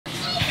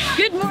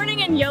Good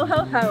morning and yo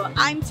ho ho.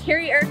 I'm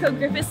Terry Erico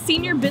Griffiths,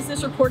 Senior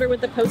Business Reporter with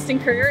the Post and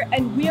Courier,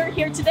 and we are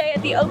here today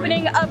at the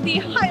opening of the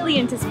highly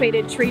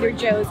anticipated Trader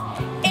Joe's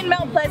in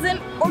Mount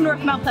Pleasant, or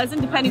North Mount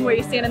Pleasant, depending where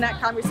you stand in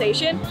that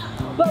conversation.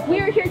 But we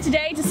are here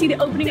today to see the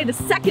opening of the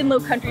second Low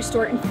Country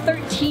store in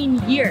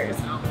 13 years.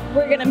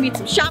 We're gonna meet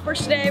some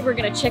shoppers today, we're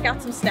gonna check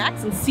out some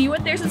snacks and see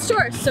what there's in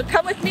store. So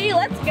come with me,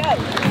 let's go.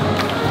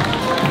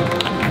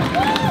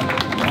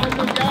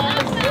 Welcome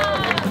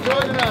guys,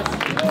 joining us.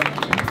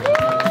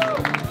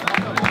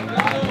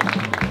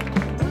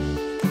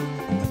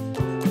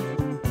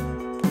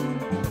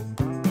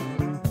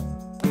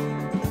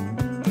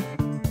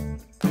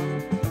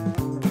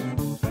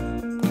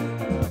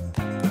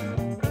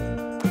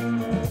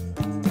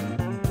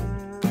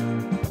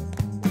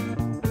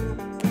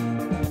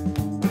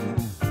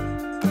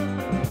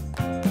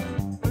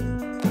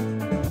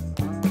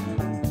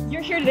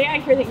 You're here today, I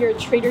hear that you're a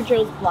Trader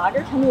Joe's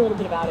blogger. Tell me a little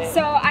bit about it.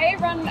 So I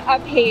run a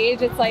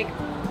page. It's like,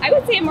 I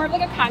would say I'm more of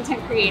like a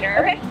content creator.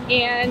 Okay.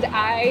 And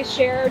I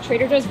share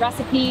Trader Joe's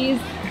recipes.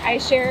 I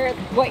share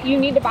what you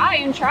need to buy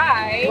and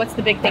try. What's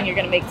the big thing you're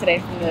gonna make today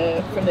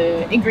from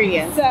the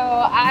ingredients? So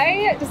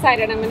I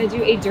decided I'm gonna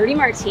do a dirty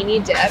martini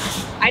dip.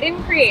 I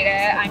didn't create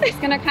it. I'm just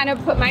gonna kind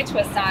of put my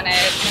twist on it.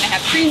 It's gonna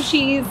have cream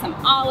cheese, some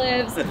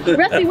olives.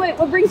 Rusty,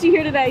 what brings you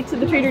here today to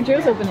the Trader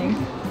Joe's opening?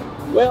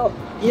 Well,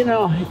 you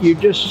know, you're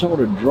just sort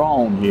of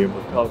drawn here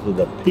because of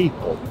the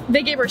people.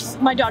 They gave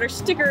my daughter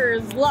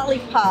stickers,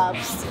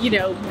 lollipops, you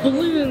know,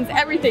 balloons,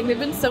 everything. They've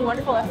been so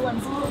wonderful.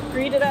 Everyone's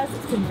greeted us.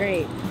 It's been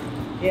great.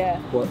 Yeah.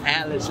 Well,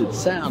 Alice, it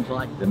sounds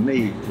like to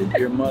me that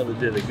your mother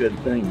did a good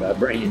thing by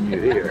bringing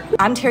you here.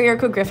 I'm Terry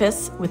Erico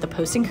Griffiths with the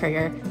Post and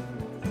Courier,